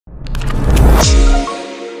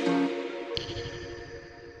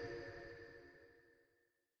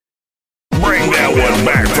it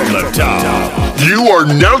back from the top. You are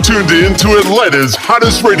now tuned in to Atlanta's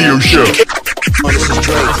hottest radio show. This is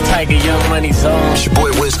Drake. Tiger Young Money Zone. It's your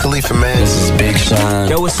boy Wiz Khalifa, man. This is Big Sean.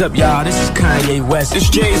 Yo, what's up, y'all? This is Kanye West. It's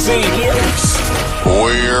Jay-Z.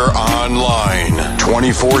 We're online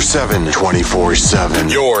 24/7. 24/7.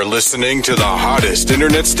 You're listening to the hottest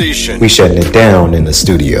internet station. We shutting it down in the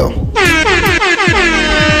studio. The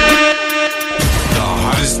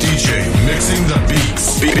hottest DJ mixing the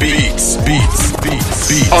beats. Beats.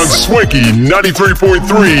 On Swanky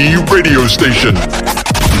 93.3 radio station.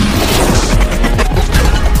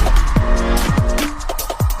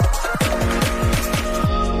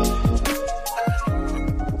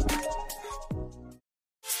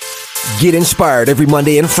 Get inspired every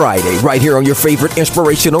Monday and Friday right here on your favorite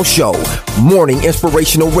inspirational show, Morning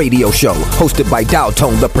Inspirational Radio Show, hosted by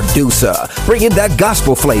Dowtone, the producer, bringing that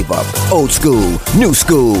gospel flavor, old school, new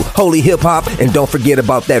school, holy hip-hop, and don't forget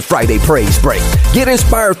about that Friday praise break. Get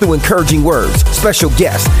inspired through encouraging words, special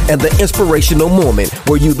guests, and the inspirational moment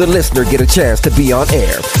where you, the listener, get a chance to be on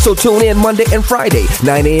air. So tune in Monday and Friday,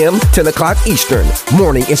 9 a.m., 10 o'clock Eastern,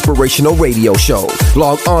 Morning Inspirational Radio Show.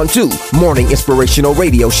 Log on to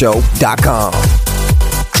morninginspirationalradioshow.com.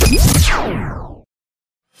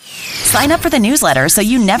 Sign up for the newsletter so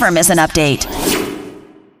you never miss an update.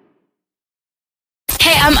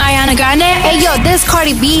 Hey, I'm Ariana Grande. Hey, yo, this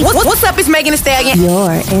Cardi B. What's up? It's Megan Thee Stallion.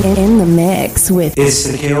 You're in the mix with It's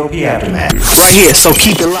the KOP Aftermath. Right here, so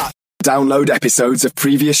keep it locked. Download episodes of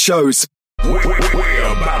previous shows. We're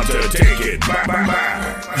about to take it back.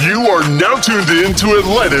 You are now tuned in to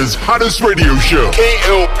Atlanta's hottest radio show,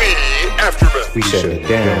 KLP Aftermath. We shutting it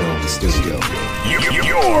down in the studio.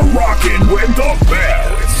 You're rocking with the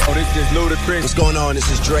best. Oh, this is Ludacris. What's going on? This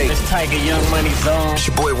is Drake. It's Tiger Young Money Zone. It's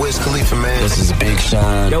your boy Wiz Khalifa, man. This is Big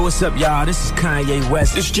Sean. Yo, what's up, y'all? This is Kanye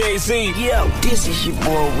West. It's Jay-Z. Yo, this is your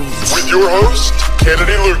boy Weezy. With your host,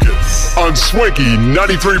 Kennedy Lucas. On Swanky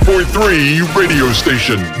 93.3 radio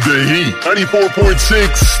station. The Heat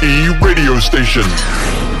 94.6 E radio station.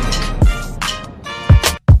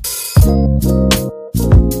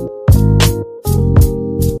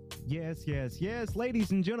 Yes,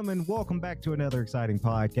 ladies and gentlemen, welcome back to another exciting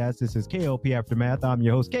podcast. This is KLP Aftermath. I'm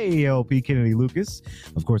your host, KLP Kennedy Lucas.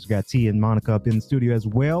 Of course, we got T and Monica up in the studio as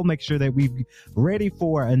well. Make sure that we're ready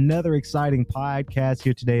for another exciting podcast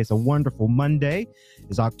here today. It's a wonderful Monday.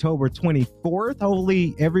 It's October 24th.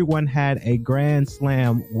 Hopefully, everyone had a Grand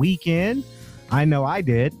Slam weekend. I know I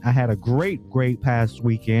did. I had a great past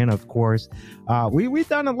weekend, of course. We've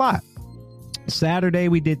done a lot. Saturday,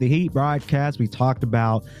 we did the Heat broadcast. We talked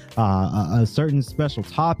about a certain special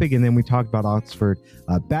topic, and then we talked about Oxford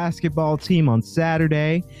basketball team on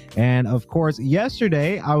Saturday. And of course,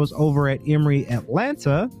 yesterday, I was over at Emory,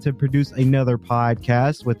 Atlanta to produce another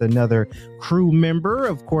podcast with another crew member.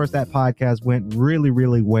 Of course, that podcast went really,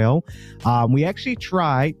 really well. We actually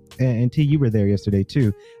tried, and T, you were there yesterday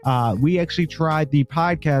too. We actually tried the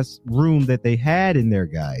podcast room that they had in there,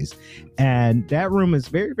 guys. And that room is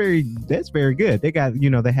very good. They got,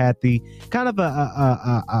 they had the kind of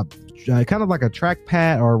kind of like a track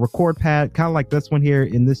pad or a record pad, kind of like this one here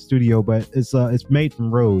in this studio, but it's made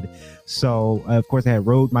from Rode. So of course they had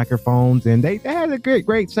Rode microphones, and they had a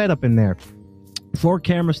great setup in there. 4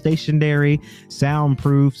 camera stationary,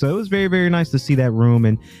 soundproof. So it was very, very nice to see that room,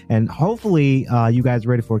 and hopefully you guys are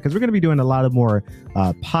ready for it, because we're going to be doing a lot of more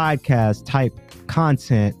podcast type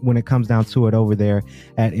content when it comes down to it over there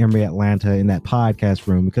at Emory Atlanta in that podcast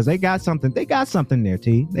room, because they got something there,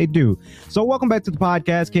 T. They do. So welcome back to the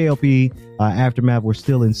podcast, KLP Aftermath. We're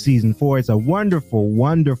still in season 4. It's a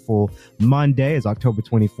wonderful Monday. It's October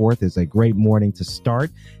 24th. It's a great morning to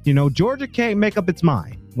start. Georgia can't make up its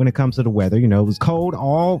mind when it comes to the weather. It was cold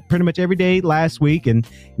pretty much every day last week, and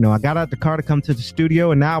I got out the car to come to the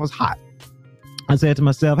studio, and now it was hot. I said to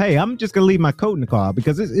myself, hey, I'm just going to leave my coat in the car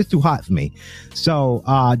because it's too hot for me. So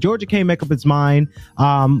Georgia can't make up its mind.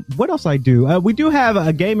 What else I do? We do have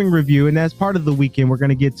a gaming review, and that's part of the weekend. We're going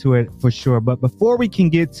to get to it for sure. But before we can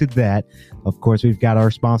get to that, of course, we've got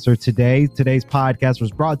our sponsor today. Today's podcast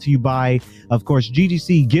was brought to you by, of course,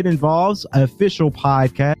 GGC Get Involved's official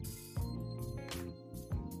podcast.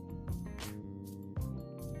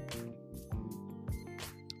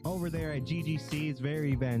 Over there at GGC is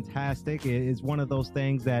very fantastic. It is one of those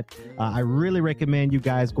things that I really recommend you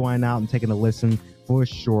guys going out and taking a listen for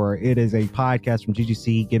sure. It is a podcast from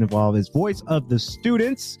GGC. Get involved. It's Voice of the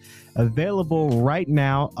Students, available right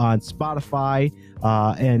now on Spotify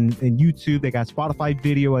and YouTube. They got Spotify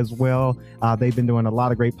video as well. They've been doing a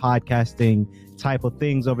lot of great podcasting type of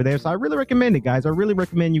things over there. So I really recommend it, guys. I really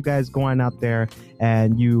recommend you guys going out there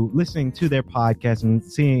and you listening to their podcast and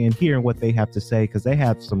seeing and hearing what they have to say, because they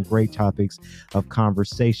have some great topics of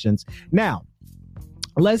conversations. Now,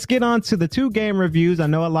 let's get on to the 2 game reviews. I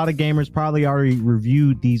know a lot of gamers probably already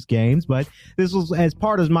reviewed these games, but this was as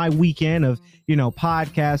part of my weekend of,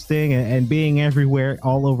 podcasting and being everywhere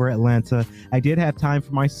all over Atlanta. I did have time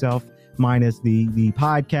for myself, minus the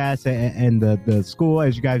podcast and the school.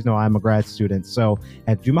 As you guys know, I'm a grad student, so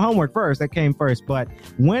I had to do my homework first. That came first. But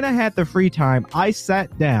when I had the free time, I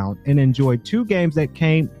sat down and enjoyed 2 games that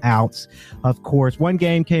came out. Of course, one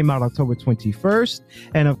game came out October 21st,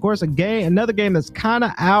 and of course another game that's kind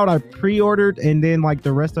of out. I pre-ordered, and then like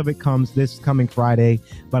the rest of it comes this coming Friday,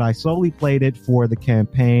 but I solely played it for the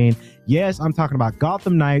campaign. Yes, I'm talking about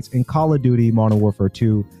Gotham Knights and Call of Duty Modern Warfare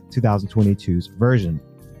 2 2022's version.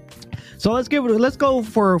 So let's go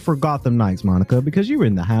for Gotham Knights, Monica, because you were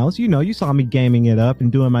in the house. You saw me gaming it up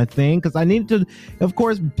and doing my thing, because I needed to, of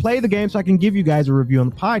course, play the game so I can give you guys a review on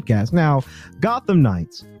the podcast. Now, Gotham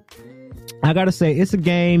Knights, I gotta say, it's a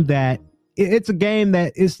game that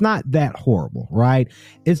it's not that horrible, right?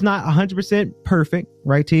 It's not 100% perfect,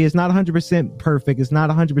 right, T? It's not 100% perfect. It's not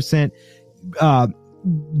 100%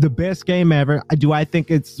 the best game ever. Do I think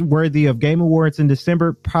it's worthy of Game Awards in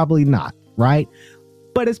December? Probably not, right?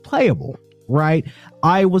 But it's playable, right?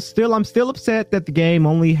 I'm still upset that the game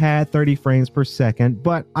only had 30 frames per second,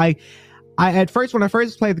 but I at first, when I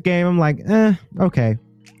first played the game, I'm like, okay.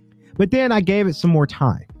 But then I gave it some more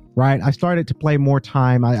time, right? I started to play more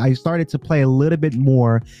time. I started to play a little bit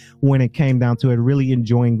more when it came down to it, really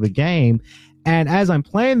enjoying the game. And as I'm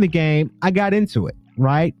playing the game, I got into it,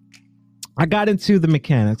 right? I got into the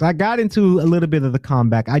mechanics. I got into a little bit of the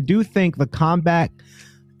combat. I do think the combat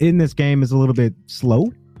in this game is a little bit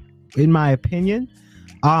slow, in my opinion.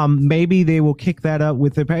 Maybe they will kick that up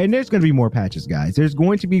with and there's going to be more patches, guys. There's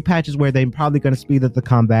going to be patches where they're probably going to speed up the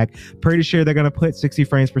combat. Pretty sure they're going to put 60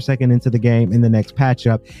 frames per second into the game in the next patch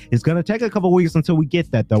up. It's going to take a couple weeks until we get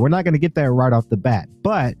that, though. We're not going to get that right off the bat,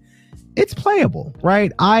 but it's playable,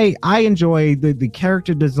 right? I enjoy the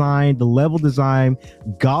character design, the level design.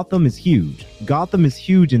 Gotham is huge. Gotham is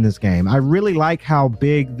huge in this game. I really like how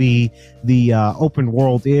big the open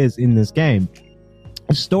world is in this game.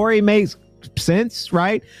 The story makes sense,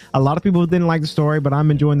 right? A lot of people didn't like the story, but I'm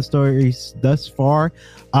enjoying the story thus far.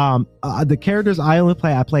 The characters I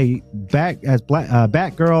play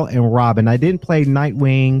Batgirl and Robin. I didn't play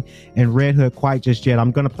Nightwing and Red Hood quite just yet. I'm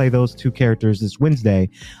going to play those 2 characters this Wednesday,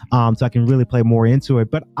 so I can really play more into it.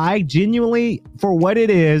 But I genuinely, for what it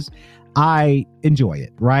is, I enjoy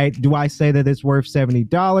it, right? Do I say that it's worth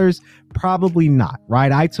 $70? Probably not,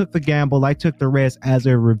 right? I took the gamble. I took the risk as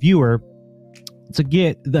a reviewer to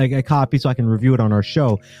get a copy so I can review it on our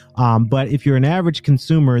show. But if you're an average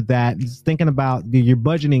consumer that is thinking about you're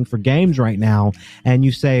budgeting for games right now and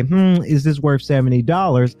you say, is this worth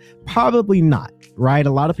 $70? Probably not, right?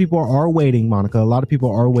 A lot of people are waiting, Monica. A lot of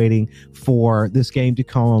people are waiting for this game to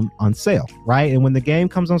come on sale, right? And when the game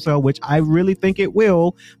comes on sale, which I really think it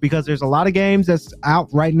will, because there's a lot of games that's out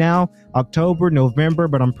right now, October, November,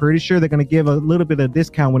 but I'm pretty sure they're going to give a little bit of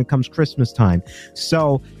discount when it comes Christmas time.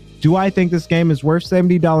 So do I think this game is worth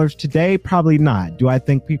 $70 today? Probably not. Do I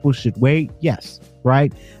think people should wait? Yes,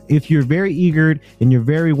 right? If you're very eager and you're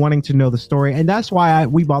very wanting to know the story, and that's why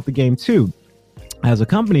we bought the game too as a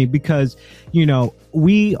company, because,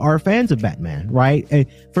 we are fans of Batman, right? And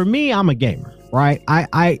for me, I'm a gamer, right?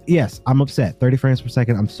 Yes, I'm upset. 30 frames per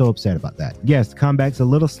second. I'm so upset about that. Yes, the combat's a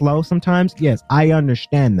little slow sometimes. Yes, I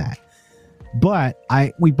understand that. But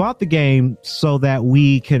we bought the game so that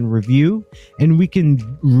we can review and we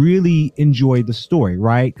can really enjoy the story,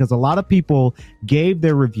 right? Because a lot of people gave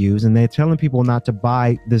their reviews and they're telling people not to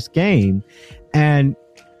buy this game. And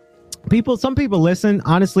some people listen.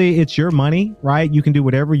 Honestly, it's your money, right? You can do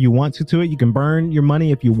whatever you want to it. You can burn your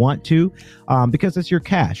money if you want to, because it's your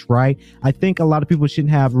cash, right? I think a lot of people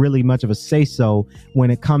shouldn't have really much of a say-so when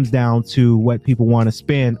it comes down to what people want to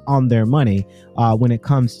spend on their money when it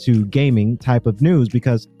comes to gaming type of news,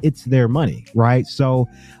 because it's their money, right? So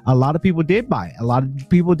a lot of people did buy it. A lot of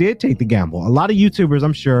people did take the gamble. A lot of YouTubers,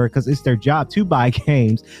 I'm sure, because it's their job to buy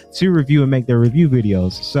games, to review and make their review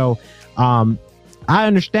videos. So, I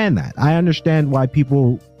understand that. I understand why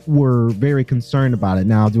people were very concerned about it.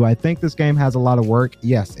 Now, do I think this game has a lot of work?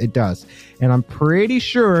 Yes, it does. And I'm pretty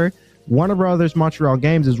sure Warner Brothers Montreal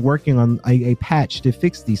Games is working on a patch to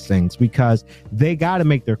fix these things, because they got to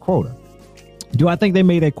make their quota. Do I think they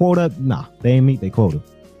made their quota? Nah, they didn't meet their quota.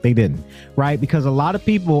 They didn't, right? Because a lot of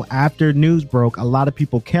people, after news broke, a lot of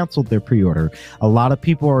people canceled their pre-order. A lot of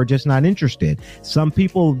people are just not interested. Some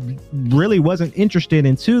people really wasn't interested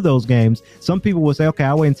into those games. Some people will say, okay,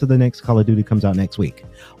 I'll wait until the next Call of Duty comes out next week.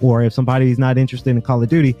 Or if somebody's not interested in Call of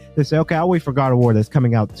Duty, they say, okay, I'll wait for God of War that's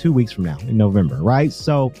coming out 2 weeks from now in November, right?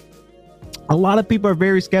 So a lot of people are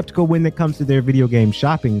very skeptical when it comes to their video game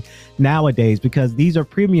shopping nowadays because these are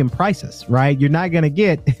premium prices, right? You're not going to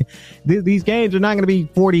get these games are not going to be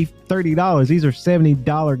 $40, $30. These are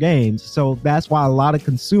 $70 games. So that's why a lot of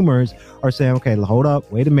consumers are saying, okay, hold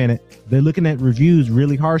up, wait a minute. They're looking at reviews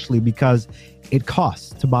really harshly because it costs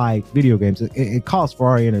to buy video games. It costs for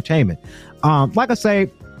our entertainment. Like I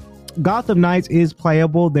say, Gotham Knights is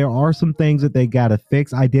playable. There are some things that they gotta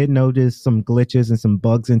fix. I did notice some glitches and some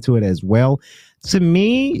bugs into it as well. To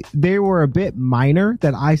me, they were a bit minor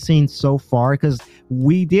that I've seen so far because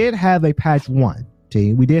we did have a patch 1.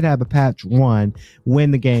 We did have a patch 1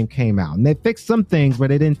 when the game came out, and they fixed some things, but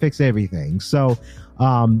they didn't fix everything. So,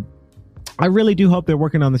 I really do hope they're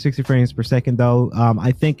working on the 60 frames per second, though.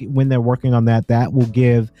 I think when they're working on that, that will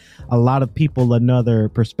give a lot of people another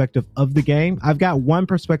perspective of the game. I've got one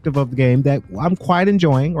perspective of the game that I'm quite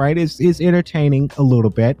enjoying, right? It's entertaining a little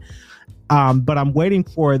bit. But I'm waiting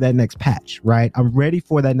for that next patch, right? I'm ready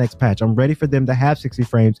for that next patch. I'm ready for them to have 60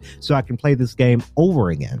 frames so I can play this game over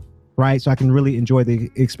again, right? So I can really enjoy the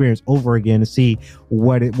experience over again and see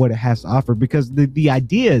what it has to offer, because the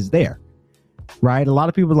idea is there. Right? A lot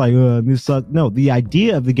of people are like, this sucks. No, the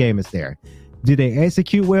idea of the game is there. Did they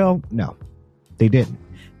execute well? No, they didn't.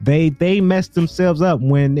 They messed themselves up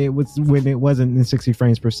when it wasn't in 60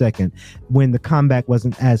 frames per second, when the combat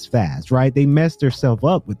wasn't as fast, right? They messed themselves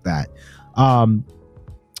up with that.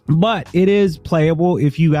 But it is playable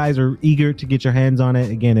if you guys are eager to get your hands on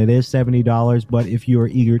it. Again, it is $70, but if you are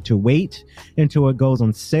eager to wait until it goes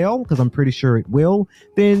on sale, because I'm pretty sure it will,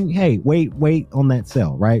 then hey, wait on that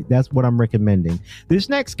sale, right? That's what I'm recommending. This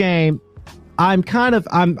next game, I'm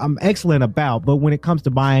excellent about, but when it comes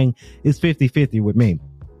to buying, it's 50-50 with me.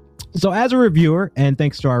 So as a reviewer, and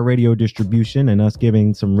thanks to our radio distribution and us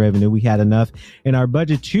giving some revenue, we had enough in our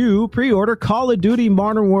budget to pre-order Call of Duty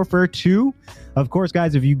Modern Warfare 2. Of course,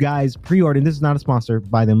 guys, if you guys pre-order, and this is not a sponsor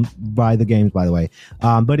by the games, by the way,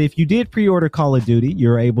 but if you did pre-order Call of Duty,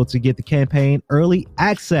 you're able to get the campaign early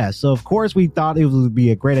access. So, of course, we thought it would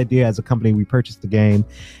be a great idea as a company. We purchased the game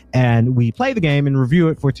and we play the game and review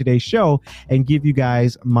it for today's show and give you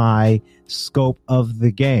guys my scope of the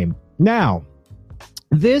game. Now,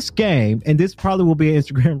 this game, and this probably will be an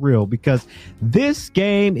Instagram reel, because this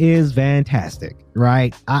game is fantastic,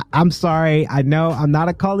 right? I'm sorry. I know I'm not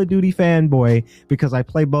a Call of Duty fanboy because I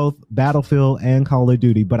play both Battlefield and Call of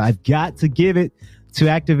Duty, but I've got to give it to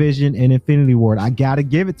Activision and Infinity Ward. I got to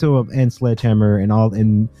give it to them, and Sledgehammer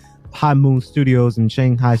and High Moon Studios and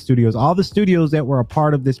Shanghai Studios, all the studios that were a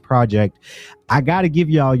part of this project. I got to give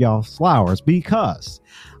y'all flowers because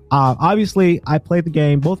obviously I played the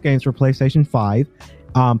game, both games for PlayStation 5.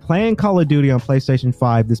 Playing Call of Duty on PlayStation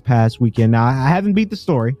 5 this past weekend. Now, I haven't beat the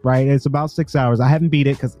story, right? It's about 6 hours. I haven't beat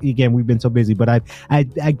it because, again, we've been so busy, but I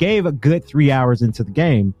gave a good 3 hours into the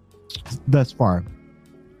game thus far.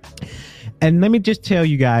 And let me just tell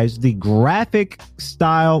you guys, the graphic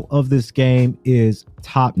style of this game is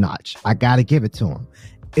top notch. I got to give it to them.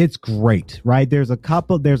 It's great, right? There's a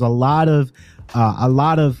lot of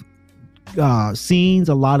scenes,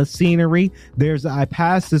 a lot of scenery. I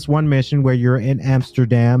passed this one mission where you're in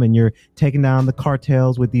Amsterdam and you're taking down the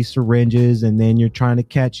cartels with these syringes, and then you're trying to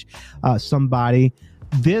catch somebody.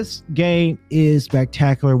 This game is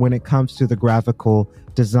spectacular when it comes to the graphical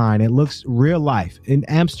design. It looks real life in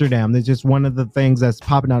Amsterdam. There's just one of the things that's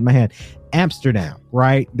popping out of my head. Amsterdam,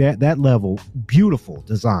 right? That level, beautiful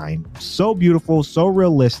design, so beautiful, so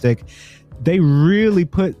realistic. They really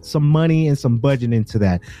put some money and some budget into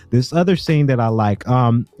that. This other scene that I like,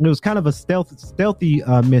 it was kind of a stealthy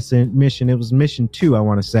mission. It was mission 2, I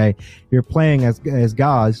want to say. You're playing as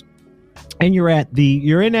guys, and you're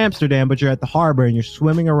in Amsterdam, but you're at the harbor and you're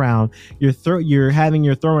swimming around. You're having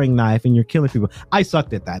your throwing knife and you're killing people. I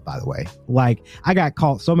sucked at that, by the way. Like, I got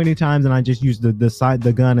caught so many times, and I just used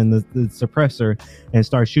the gun and the suppressor and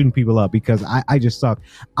started shooting people up because I just sucked.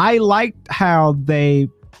 I liked how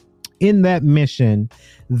in that mission,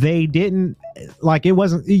 they didn't, like, it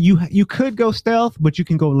wasn't, you could go stealth, but you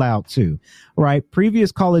can go loud too, right?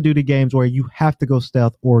 Previous Call of Duty games where you have to go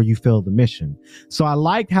stealth or you fail the mission. So I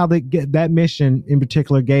liked how that mission in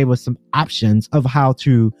particular gave us some options of how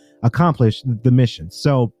to accomplish the mission.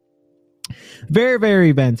 So Very,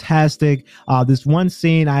 very fantastic. This one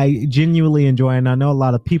scene I genuinely enjoy, and I know a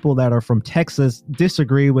lot of people that are from Texas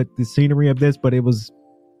disagree with the scenery of this, but it was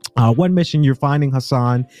one mission. You're finding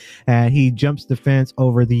Hassan, and he jumps the fence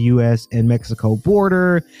over the U.S. and Mexico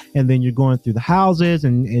border, and then you're going through the houses,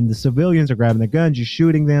 and the civilians are grabbing their guns, you're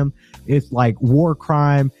shooting them. It's like war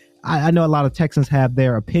crime. I know a lot of Texans have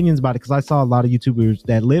their opinions about it, because I saw a lot of YouTubers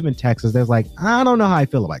that live in Texas. They're like, I don't know how I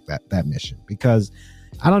feel about that mission, because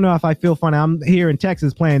I don't know if I feel funny. I'm here in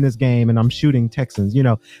Texas playing this game and I'm shooting Texans,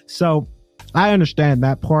 So I understand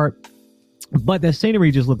that part. But the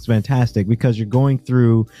scenery just looks fantastic because you're going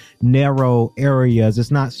through narrow areas.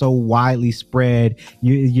 It's not so widely spread.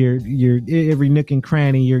 You're every nook and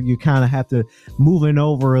cranny. You kind of have to moving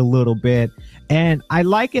over a little bit. And I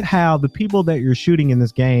like it how the people that you're shooting in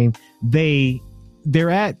this game, they're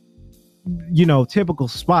at typical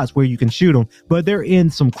spots where you can shoot them, but they're in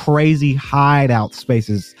some crazy hideout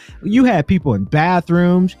spaces. You have people in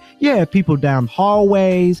bathrooms, you have people down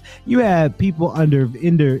hallways, you have people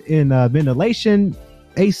in ventilation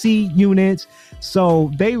AC units.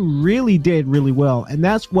 So they really did really well, and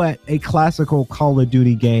that's what a classical Call of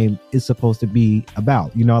Duty game is supposed to be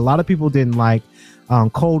about. A lot of people didn't like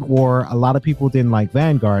Cold War, a lot of people didn't like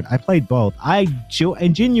Vanguard. I played both. I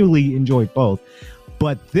genuinely enjoyed both.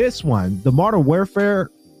 But this one, the Modern Warfare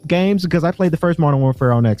games, because I played the first Modern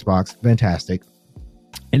Warfare on Xbox, fantastic.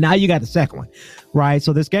 And now you got the second one, right?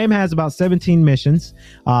 So this game has about 17 missions.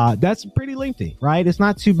 That's pretty lengthy, right? It's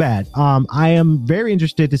not too bad. I am very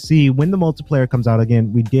interested to see when the multiplayer comes out.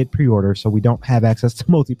 Again, we did pre-order, so we don't have access to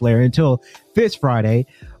multiplayer until this Friday.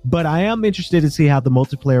 But I am interested to see how the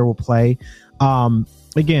multiplayer will play.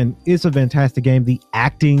 Again, it's a fantastic game. The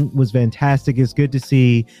acting was fantastic. It's good to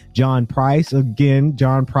see John Price. Again,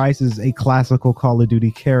 John Price is a classical Call of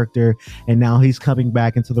Duty character, and now he's coming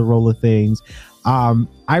back into the role of things.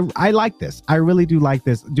 I like this. I really do like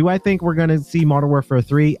this. Do I think we're going to see Modern Warfare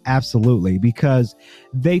 3? Absolutely, because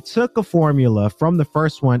they took a formula from the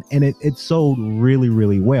first one, and it sold really,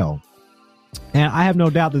 really well. And I have no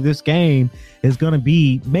doubt that this game is going to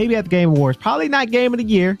be maybe at the Game Awards, probably not Game of the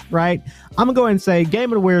Year, right? I'm going to go ahead and say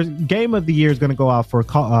Game of the Year is going to go out for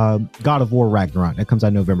God of War Ragnarok. That comes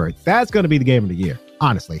out November 8th. That's going to be the Game of the Year,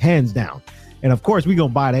 honestly, hands down. And of course, we're going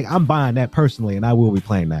to buy that. I'm buying that personally, and I will be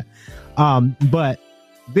playing that. But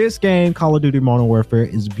this game, Call of Duty Modern Warfare,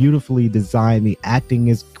 is beautifully designed. The acting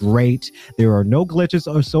is great. There are no glitches,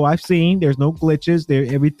 or so I've seen. There's no glitches.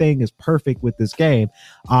 Everything is perfect with this game.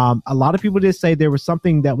 A lot of people did say there was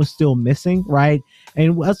something that was still missing, right?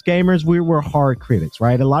 And us gamers, we're hard critics,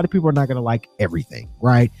 right? A lot of people are not going to like everything,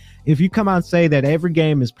 right? If you come out and say that every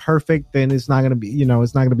game is perfect, then it's not going to be,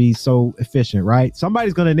 it's not going to be so efficient, right?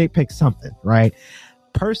 Somebody's going to nitpick something, right?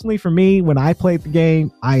 Personally, for me, when I played the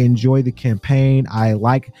game, I enjoyed the campaign. I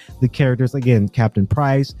like the characters. Again, Captain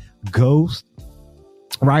Price, Ghost,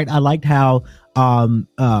 right? I liked how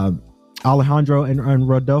Alejandro and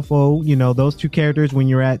Rodolfo, those two characters, when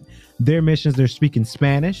you're at their missions, they're speaking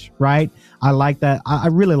Spanish, right? I like that. I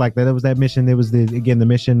really like that. It was that mission. It was the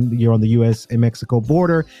mission, you're on the U.S. and Mexico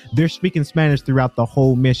border. They're speaking Spanish throughout the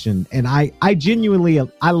whole mission. And I genuinely,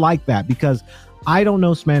 I like that, because I don't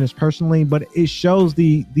know Spanish personally, but it shows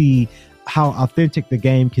the how authentic the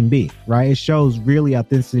game can be, right? It shows really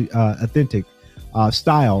authentic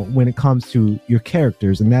style when it comes to your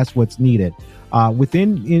characters, and that's what's needed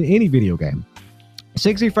in any video game.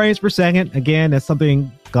 60 frames per second, again, that's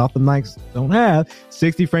something Gotham Knights don't have.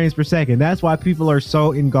 60 frames per second. That's why people are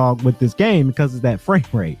so engulfed with this game, because of that frame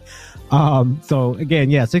rate. So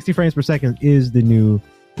again, 60 frames per second is the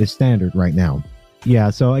standard right now.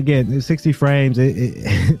 Yeah, so again, 60 frames,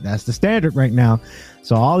 that's the standard right now.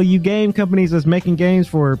 So all of you game companies that's making games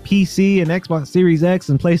for PC and Xbox Series X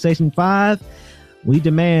and PlayStation 5, we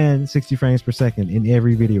demand 60 frames per second in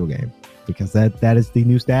every video game, because that is the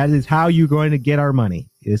new stat. Is how you're going to get our money,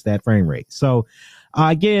 is that frame rate. So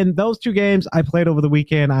again, those two games I played over the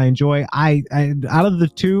weekend, I enjoy. I out of the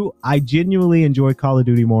two, I genuinely enjoy Call of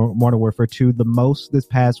Duty Modern Warfare 2 the most this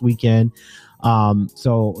past weekend.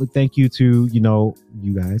 So thank you to,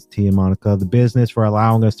 you guys, T and Monica, the business, for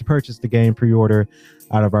allowing us to purchase the game pre-order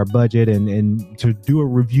out of our budget and to do a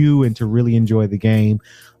review and to really enjoy the game.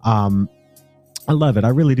 I love it. I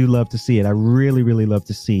really do love to see it. I really, really love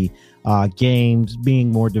to see games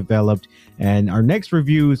being more developed. And our next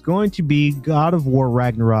review is going to be God of War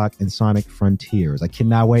Ragnarok and Sonic Frontiers. I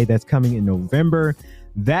cannot wait. That's coming in November.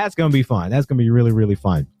 That's going to be fun. That's going to be really, really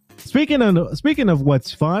fun. Speaking of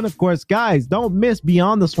what's fun, of course, guys, don't miss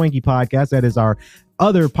Beyond the Swanky podcast. That is our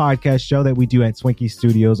other podcast show that we do at Swanky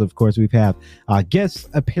Studios. Of course, we've had guest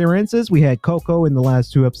appearances. We had Coco in the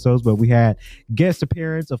last 2 episodes, but we had guest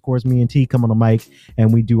appearance. Of course, me and T come on the mic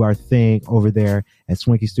and we do our thing over there at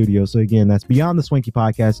Swanky Studios. So again, that's Beyond the Swanky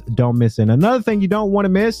Podcast. Don't miss it. Another thing you don't want to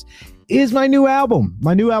miss is my new album.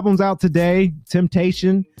 My new album's out today,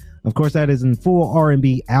 Temptation. Of course, that is in full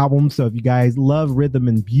R&B album. So if you guys love rhythm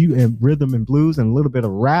and blues and a little bit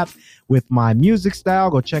of rap with my music style,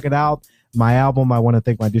 go check it out. My album. I want to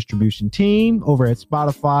thank my distribution team over at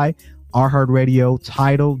Spotify, iHeartRadio,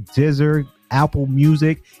 Tidal, Deezer, Apple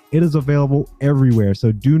Music. It is available everywhere.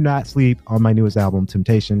 So do not sleep on my newest album,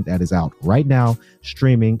 Temptation. That is out right now,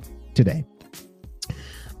 streaming today.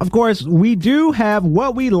 Of course, we do have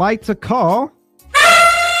what we like to call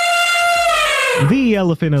the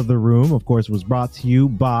elephant of the room. Of course, was brought to you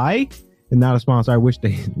by, and not a sponsor. I wish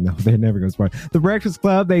they're never going to sponsor The Breakfast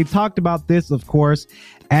Club. They talked about this, of course,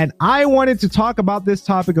 and I wanted to talk about this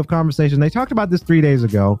topic of conversation. They talked about this 3 days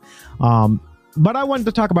ago, but I wanted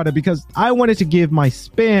to talk about it because I wanted to give my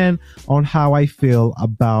spin on how I feel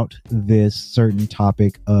about this certain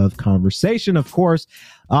topic of conversation. Of course,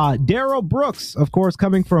 Darrell Brooks, of course,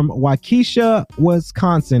 coming from Waukesha,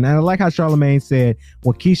 Wisconsin. And I like how Charlamagne said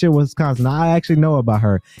Waukesha, Wisconsin. I actually know about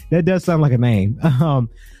her. That does sound like a name.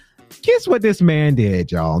 Guess what this man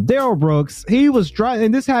did, y'all? Darrell Brooks, he was driving,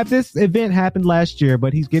 and this event happened last year,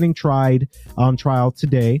 but he's getting tried on trial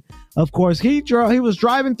today. Of course, he was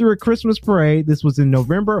driving through a Christmas parade. This was in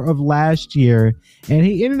November of last year, and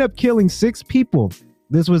he ended up killing 6 people.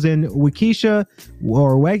 This was in Waukesha,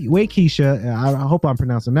 or Waukesha. I hope I'm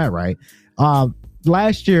pronouncing that right.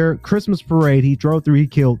 Last year, Christmas parade, he drove through, he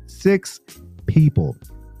killed 6 people.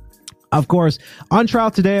 Of course, on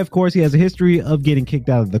trial today, of course, he has a history of getting kicked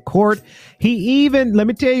out of the court. He even, let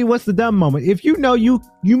me tell you what's the dumb moment. If you know you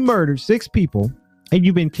murdered 6 people and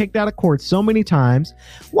you've been kicked out of court so many times,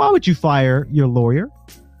 why would you fire your lawyer?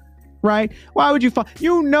 Right? Why would you fire?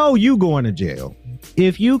 You know you going to jail.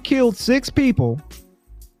 If you killed 6 people,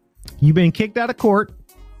 you've been kicked out of court,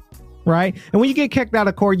 right? And when you get kicked out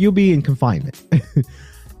of court, you'll be in confinement.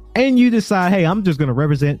 And you decide, hey, I'm just going to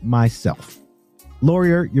represent myself.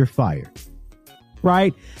 Lawyer, you're fired,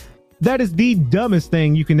 right? That is the dumbest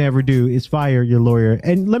thing you can ever do, is fire your lawyer.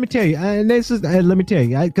 And let me tell you,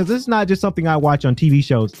 because this is not just something I watch on TV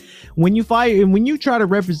shows. When you fire and when you try to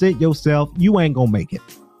represent yourself, you ain't gonna make it.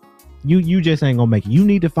 You just ain't gonna make it. You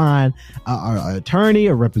need to find an attorney,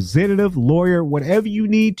 a representative, lawyer, whatever you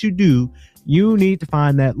need to do. You need to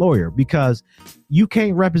find that lawyer, because you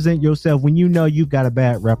can't represent yourself when you know you've got a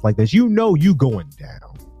bad rep like this. You know you going down.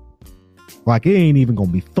 Like, it ain't even gonna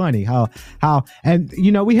be funny how and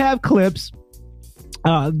you know, we have clips,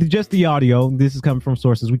 just the audio. This is coming from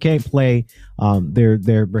sources. We can't play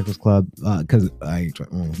their Breakfast Club because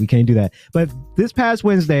we can't do that. But this past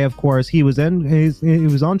Wednesday, of course, he was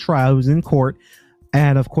on trial. He was in court,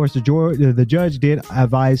 and of course the judge did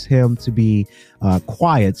advise him to be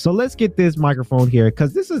quiet. So let's get this microphone here,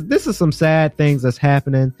 because this is some sad things that's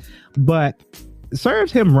happening, but it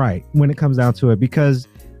serves him right when it comes down to it, because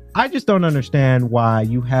I just don't understand why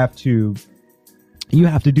you have to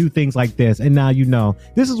do things like this. And now you know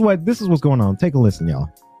this is what's going on. Take a listen, y'all.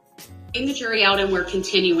 Getting the jury out, and we're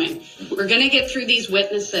continuing. We're going to get through these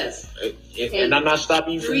witnesses. And I'm not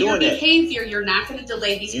stopping you from doing that. Through your behavior, you're not going to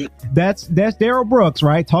delay these. That's Darrell Brooks,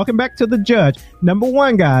 right? Talking back to the judge. Number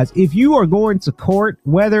one, guys, if you are going to court,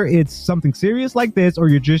 whether it's something serious like this or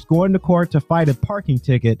you're just going to court to fight a parking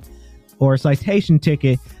ticket or a citation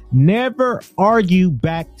ticket, never argue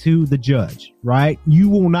back to the judge, right? You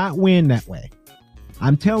will not win that way.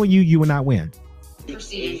 I'm telling you, you will not win.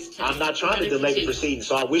 I'm not trying to delay the proceedings,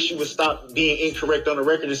 so I wish you would stop being incorrect on the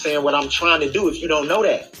record and saying what I'm trying to do if you don't know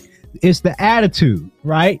that. It's the attitude,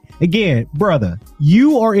 right? Again, brother,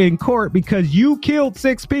 you are in court because you killed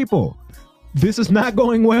 6 people. This is not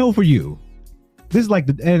going well for you. This is like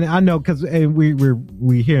and I know because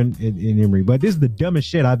we here in Emory, but this is the dumbest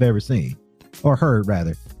shit I've ever seen, or heard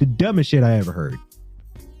rather. The dumbest shit I ever heard.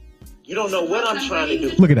 You don't know what I'm trying to do.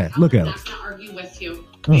 Look at that. Look at it. I'm not going to argue with you.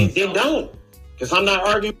 Then don't. Because I'm not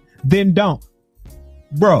arguing. Then don't.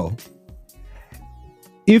 Bro.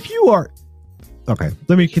 If you are... Okay,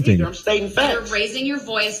 let me continue. I'm stating facts. You're raising your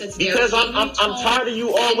voice. It's because I'm tired of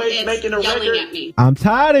you always making a record. At me. I'm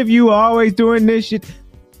tired of you always doing this shit.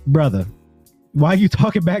 Brother, why are you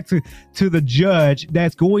talking back to the judge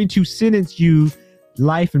that's going to sentence you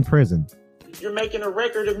life in prison? You're making a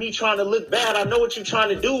record of me trying to look bad. I know what you're trying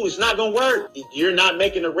to do. It's not going to work. You're not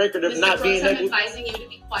making a record of Mr. not being Brooks, able. I'm advising you to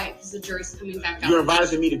be quiet because the jury's coming back out. You're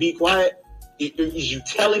advising me to be quiet? Is you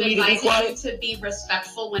telling me to be quiet? To be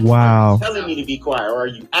respectful when wow. Telling me to be quiet, or are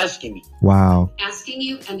you asking me? Wow. Asking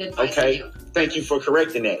you and advising you. Thank you for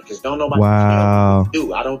correcting that, because don't nobody wow. tell me what to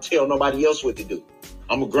do. I don't tell nobody else what to do.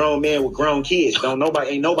 I'm a grown man with grown kids. Ain't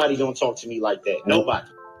nobody gonna talk to me like that. Nobody.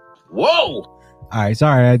 Whoa. All right,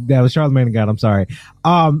 sorry. That was Charlamagne the God. I'm sorry.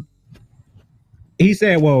 He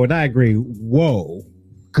said, whoa, and I agree. Whoa.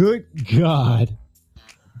 Good God.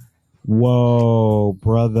 Whoa,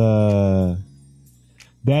 brother.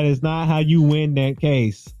 That is not how you win that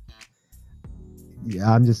case.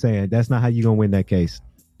 Yeah, I'm just saying, that's not how you're going to win that case.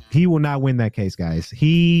 He will not win that case, guys.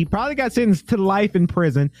 He probably got sentenced to life in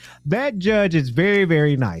prison. That judge is very,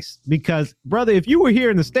 very nice because, brother, if you were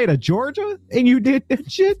here in the state of Georgia and you did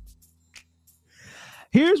that shit,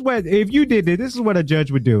 here's what, if you did it, this is what a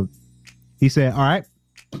judge would do. He said, all right,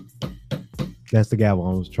 that's the gavel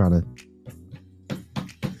I was trying to.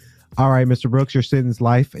 All right, Mr. Brooks, you're sentenced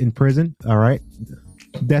life in prison. All right.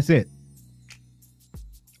 That's it.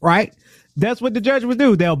 Right? That's what the judge would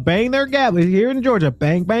do. They'll bang their gavel here in Georgia.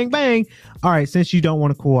 Bang, bang, bang. All right, since you don't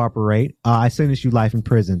want to cooperate, I sentence you life in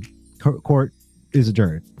prison. Court is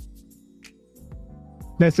adjourned.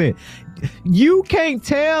 That's it. You can't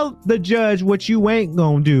tell the judge what you ain't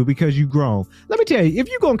gonna do because you grown. Let me tell you, if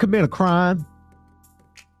you're gonna commit a crime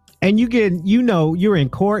and you get, you're in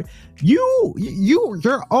court,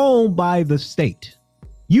 you're owned by the state.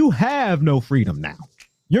 You have no freedom now.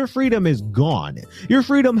 Your freedom is gone. Your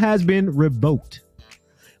freedom has been revoked.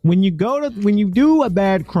 When you do a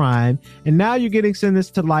bad crime and now you're getting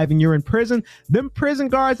sentenced to life and you're in prison, them prison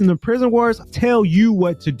guards and the prison wards tell you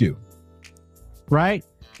what to do. Right?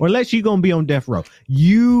 Or unless you're going to be on death row.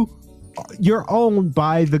 You're owned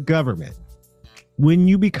by the government when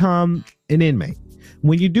you become an inmate.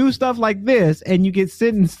 When you do stuff like this and you get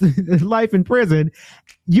sentenced to life in prison,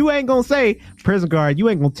 you ain't going to say, prison guard, you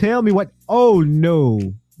ain't going to tell me what. Oh, no.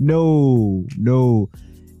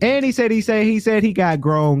 And he said he got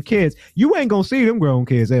grown kids. You ain't going to see them grown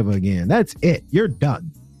kids ever again. That's it. You're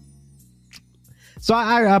done. So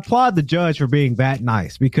I applaud the judge for being that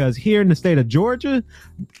nice, because here in the state of Georgia,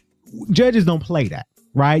 judges don't play that,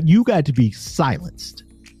 right? You got to be silenced.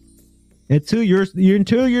 Until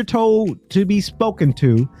you're told to be spoken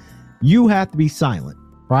to, you have to be silent,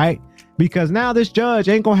 right? Because now this judge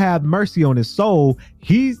ain't gonna have mercy on his soul.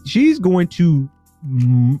 She's going to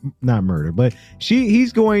not murder, but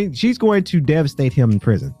she's going to devastate him in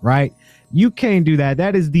prison, right? You can't do that.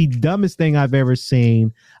 That is the dumbest thing I've ever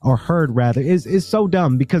seen or heard. Rather, is so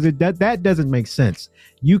dumb because that doesn't make sense.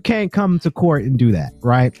 You can't come to court and do that,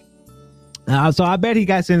 right? So I bet he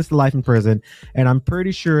got sentenced to life in prison, and I'm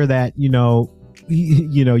pretty sure that you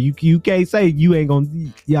can't say you ain't gonna.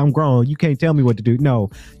 Yeah, I'm grown. You can't tell me what to do. No,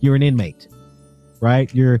 you're an inmate,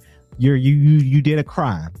 right? You did a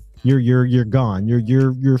crime. You're gone.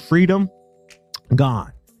 Your freedom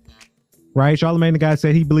gone. Right? Charlamagne the guy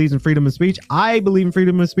said he believes in freedom of speech. I believe in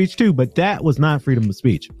freedom of speech too, but that was not freedom of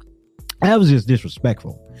speech. That was just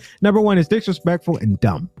disrespectful. Number one, it's disrespectful and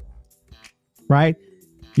dumb. Right?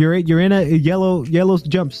 You're in a yellow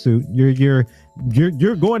jumpsuit.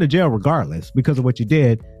 You're going to jail regardless because of what you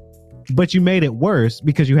did, but you made it worse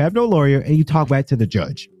because you have no lawyer and you talk back to the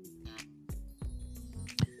judge.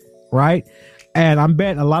 Right? And I'm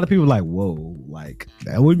betting a lot of people are like, whoa, like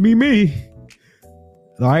that wouldn't be me.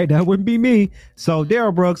 All right, that wouldn't be me. So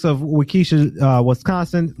Daryl Brooks of Waukesha,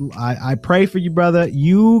 Wisconsin, I pray for you, brother.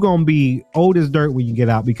 You gonna be old as dirt when you get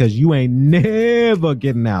out because you ain't never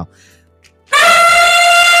getting out.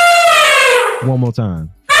 One more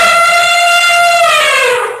time.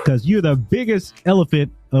 Because you're the biggest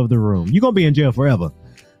elephant of the room. You're going to be in jail forever.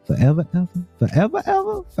 Forever, ever. Forever,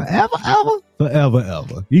 ever. Forever, ever. Forever,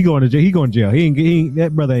 ever. He going to jail.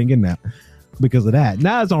 That brother ain't getting out because of that.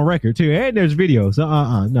 Now it's on record, too. And there's video. So,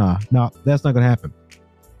 no, that's not going to happen.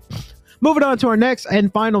 Moving on to our next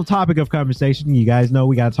and final topic of conversation. You guys know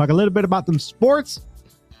we got to talk a little bit about them sports.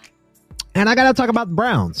 And I got to talk about the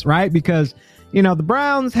Browns, right? Because the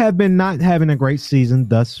Browns have been not having a great season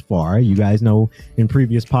thus far. You guys know in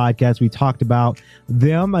previous podcasts, we talked about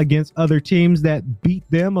them against other teams that beat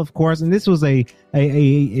them, of course. And this was a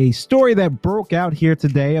story that broke out here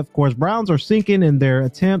today. Of course, Browns are sinking in their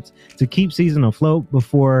attempt to keep season afloat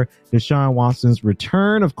before Deshaun Watson's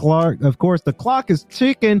return. Of course, the clock is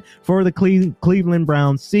ticking for the Cleveland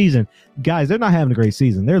Browns season. Guys, they're not having a great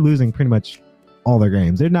season. They're losing pretty much all their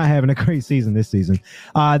games. They're not having a great season this season.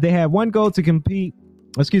 They had one goal to complete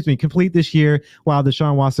this year while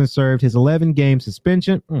Deshaun Watson served his 11-game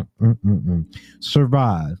suspension.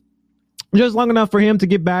 Survive. just long enough for him to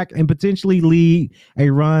get back and potentially lead a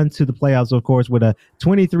run to the playoffs, of course, with a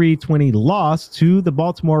 23-20 loss to the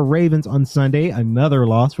Baltimore Ravens on Sunday, another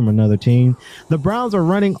loss from another team. The Browns are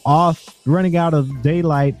running out of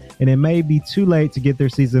daylight, and it may be too late to get their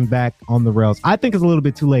season back on the rails. I think it's a little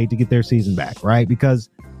bit too late to get their season back, right? Because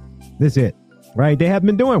that's it, right? They have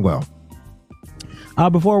been doing well.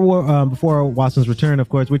 Before Watson's return, of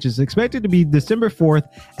course, which is expected to be December 4th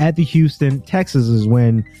at the Houston, Texas, is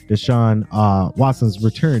when Deshaun Watson's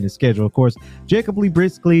return is scheduled. Of course, Jacob Lee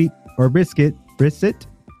Brissett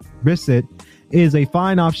is a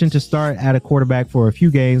fine option to start at a quarterback for a few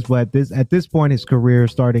games, but at this point, his career,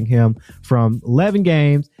 starting him from 11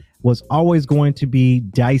 games, was always going to be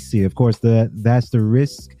dicey. Of course, that's the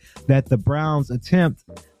risk that the Browns attempt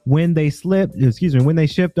when they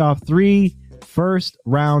shipped off 3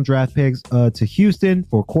 first-round draft picks to Houston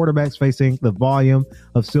for quarterbacks facing the volume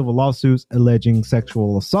of civil lawsuits alleging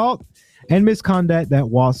sexual assault and misconduct that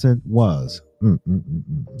Watson was.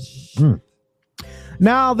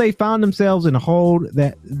 Now they found themselves in a hole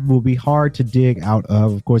that will be hard to dig out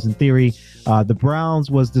of. Of course, in theory, the Browns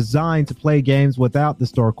was designed to play games without the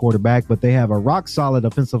star quarterback, but they have a rock-solid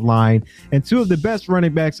offensive line and 2 of the best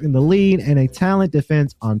running backs in the league and a talent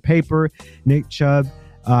defense on paper. Nick Chubb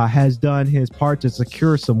has done his part to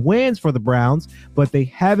secure some wins for the Browns, but they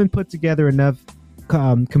haven't put together enough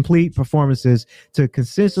complete performances to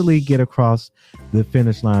consistently get across the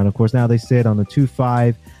finish line. Of course, now they sit on a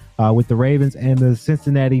 2-5 with the Ravens and the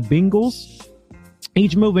Cincinnati Bengals,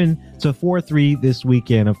 each moving to 4-3 this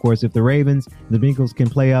weekend. Of course, if the Ravens, the Bengals can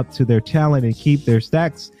play up to their talent and keep their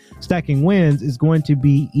stacking wins, is going to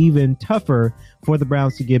be even tougher for the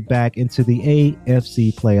Browns to get back into the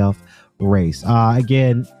AFC playoff race.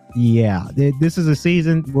 This is a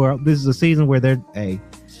season where they're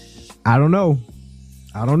I don't know.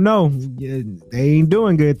 They ain't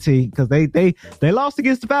doing good, T, because they lost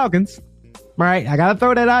against the Falcons, right? I gotta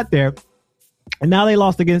throw that out there. And now they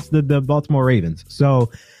lost against the Baltimore Ravens.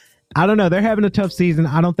 So I don't know. They're having a tough season.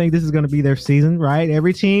 I don't think this is going to be their season, right?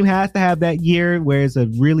 Every team has to have that year where it's a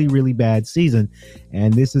really, really bad season.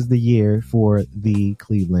 And this is the year for the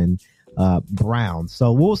Cleveland Browns.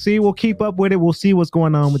 So we'll see. We'll keep up with it. We'll see what's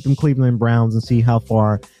going on with them Cleveland Browns and see how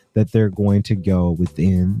far that they're going to go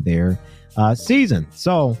within their season.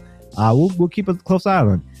 So we'll keep a close eye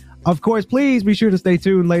on it. Of course, please be sure to stay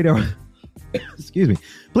tuned later. Excuse me.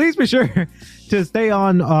 Please be sure to stay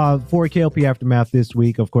on for KLP Aftermath this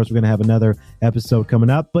week. Of course, we're going to have another episode coming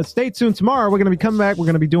up, but stay tuned tomorrow. We're going to be coming back. We're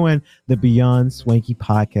going to be doing the Beyond Swanky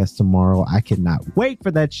podcast tomorrow. I cannot wait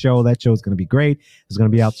for that show. That show is going to be great. It's going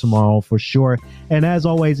to be out tomorrow for sure. And as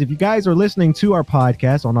always, if you guys are listening to our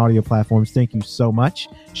podcast on audio platforms, thank you so much.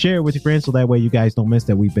 Share it with your friends so that way you guys don't miss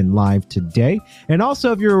that we've been live today. And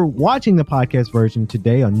also, if you're watching the podcast version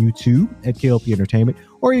today on YouTube at KLP Entertainment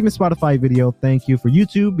or even Spotify video, thank you. For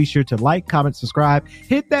YouTube, be sure to like, comment, subscribe,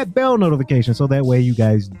 hit that bell notification so that way you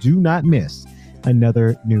guys do not miss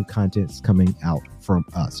another new content coming out from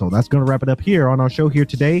us. So that's going to wrap it up here on our show here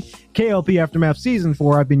today. KLP Aftermath Season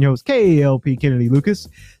 4. I've been your host, KLP Kennedy Lucas.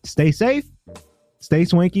 Stay safe, stay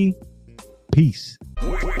swanky. Peace.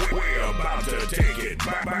 We're about to take it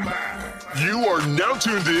back. You are now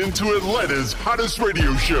tuned in to Atlanta's hottest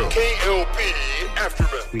radio show, KLP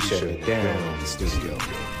Aftermath. We shut it down in the studio.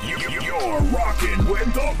 You're rocking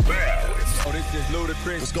with the best. Oh, this is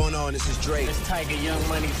Ludacris. What's going on? This is Drake. It's Tiger Young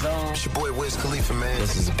Money Zone. It's your boy Wiz Khalifa, man.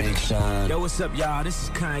 This is Big Sean. Yo, what's up, y'all? This is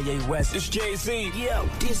Kanye West. It's Jay-Z. Yo,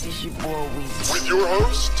 this is your boy Weezy. With your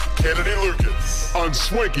host, Kennedy Lucas, on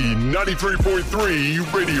Swanky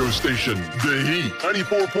 93.3 radio station, The Heat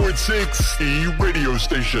 94.6 E radio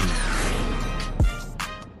station.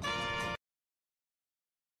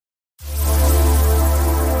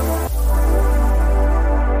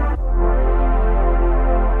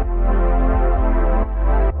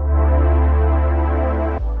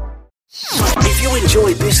 If you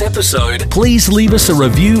enjoyed this episode, please leave us a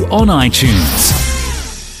review on iTunes.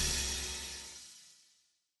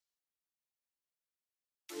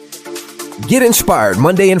 Get inspired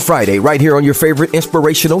Monday and Friday right here on your favorite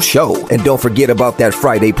inspirational show. And don't forget about that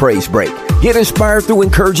Friday praise break. Get inspired through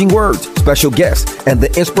encouraging words, special guests, and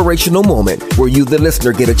the inspirational moment where you, the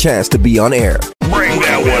listener, get a chance to be on air. Bring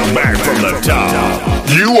that one back from the top.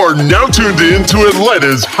 You are now tuned in to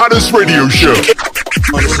Atlanta's hottest radio show.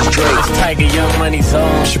 Oh, this is Drake. It's Tiger Young Money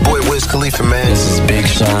Zone. It's your boy Wiz Khalifa, man. This is Big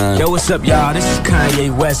Sean. Yo, what's up, y'all? This is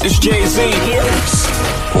Kanye West. It's Jay-Z.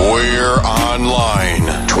 We're online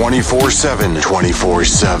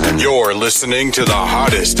 24/7. You're listening to the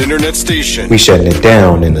hottest internet station. We shutting it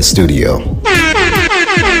down in the studio. The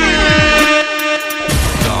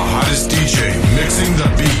hottest DJ mixing the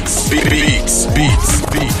beats.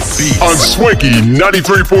 Beat on Swanky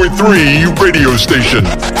 93.3 radio station.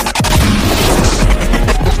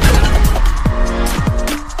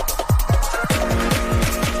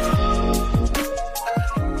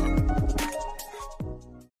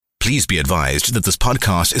 Please be advised that this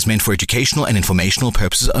podcast is meant for educational and informational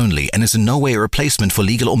purposes only and is in no way a replacement for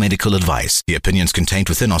legal or medical advice. The opinions contained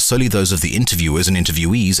within are solely those of the interviewers and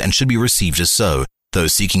interviewees and should be received as so.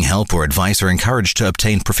 Those seeking help or advice are encouraged to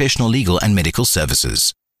obtain professional legal and medical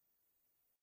services.